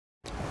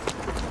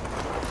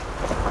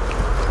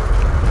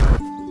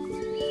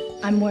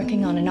I'm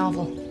working on a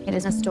novel. It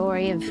is a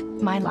story of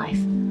my life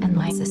and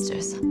my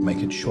sister's. Make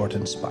it short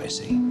and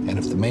spicy. And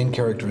if the main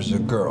character is a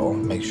girl,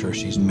 make sure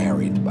she's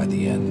married by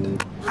the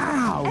end.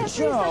 Ow,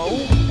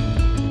 Joe!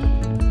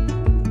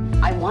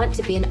 I want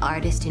to be an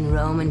artist in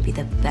Rome and be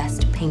the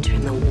best painter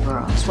in the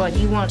world. That's what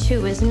you want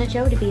too, isn't it,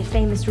 Joe? To be a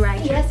famous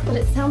writer? Yes, but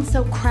it sounds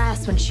so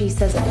crass when she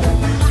says it.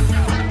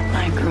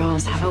 My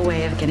girls have a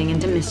way of getting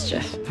into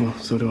mischief. Well,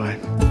 so do I.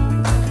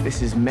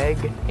 This is Meg,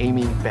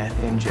 Amy, Beth,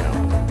 and Joe.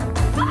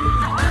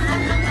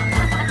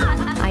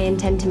 I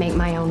intend to make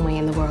my own way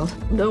in the world.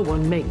 No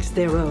one makes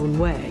their own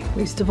way,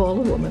 least of all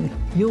a woman.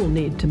 You'll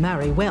need to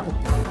marry well.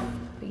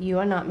 But you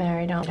are not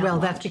married, aren't you? Well,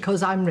 that's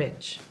because I'm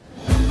rich.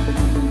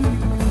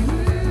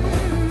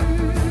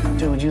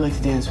 Joe, would you like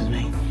to dance with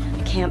me?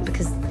 I can't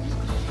because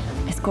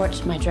I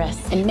scorched my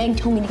dress. And Meg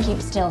told me to keep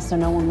still so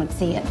no one would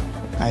see it.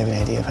 I have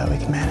an idea of how we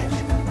can manage.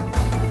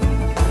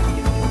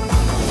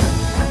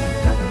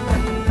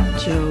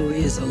 Joe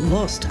is a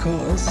lost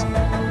cause.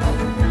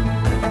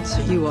 So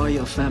you are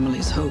your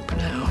family's hope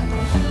now.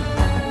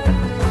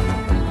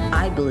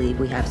 I believe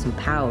we have some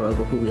power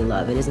over who we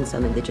love. It isn't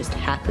something that just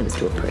happens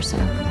to a person.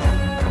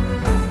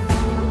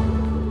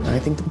 I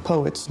think the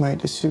poets might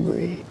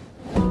disagree.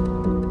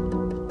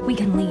 We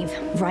can leave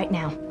right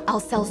now. I'll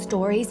sell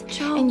stories.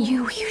 Joe. And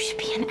you should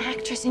be an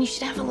actress and you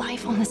should have a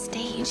life on the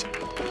stage.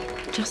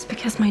 Just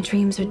because my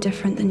dreams are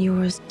different than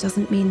yours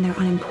doesn't mean they're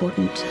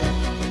unimportant.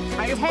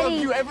 I have loved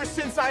you ever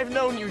since I've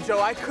known you,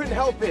 Joe. I couldn't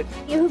help it.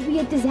 It would be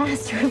a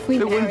disaster if we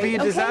married. It wouldn't be a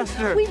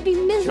disaster. Okay? We'd be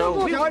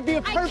miserable. Joe, I'd be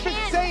a perfect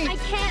saint. I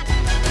can't.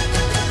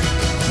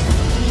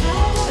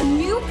 A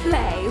new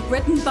play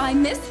written by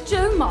Miss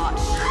Jo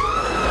March.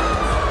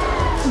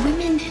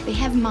 Women, they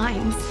have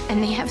minds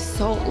and they have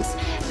souls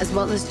as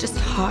well as just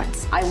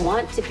hearts. I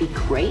want to be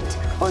great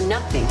or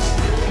nothing.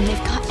 And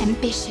they've got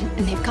ambition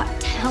and they've got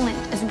talent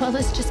as well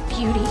as just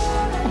beauty.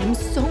 And I'm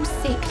so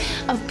sick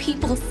of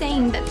people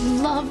saying that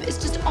love is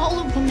just all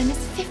a woman is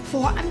fit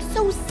for. I'm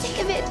so sick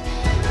of it.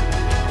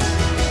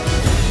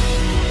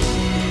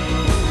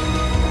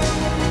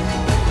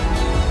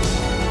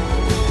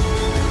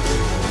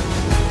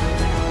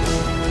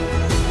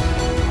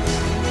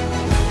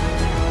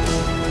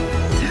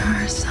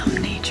 There are some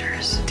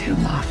natures too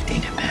lofty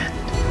to bend.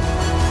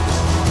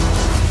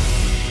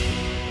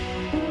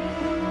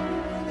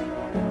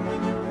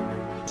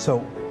 So,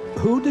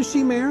 who does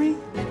she marry?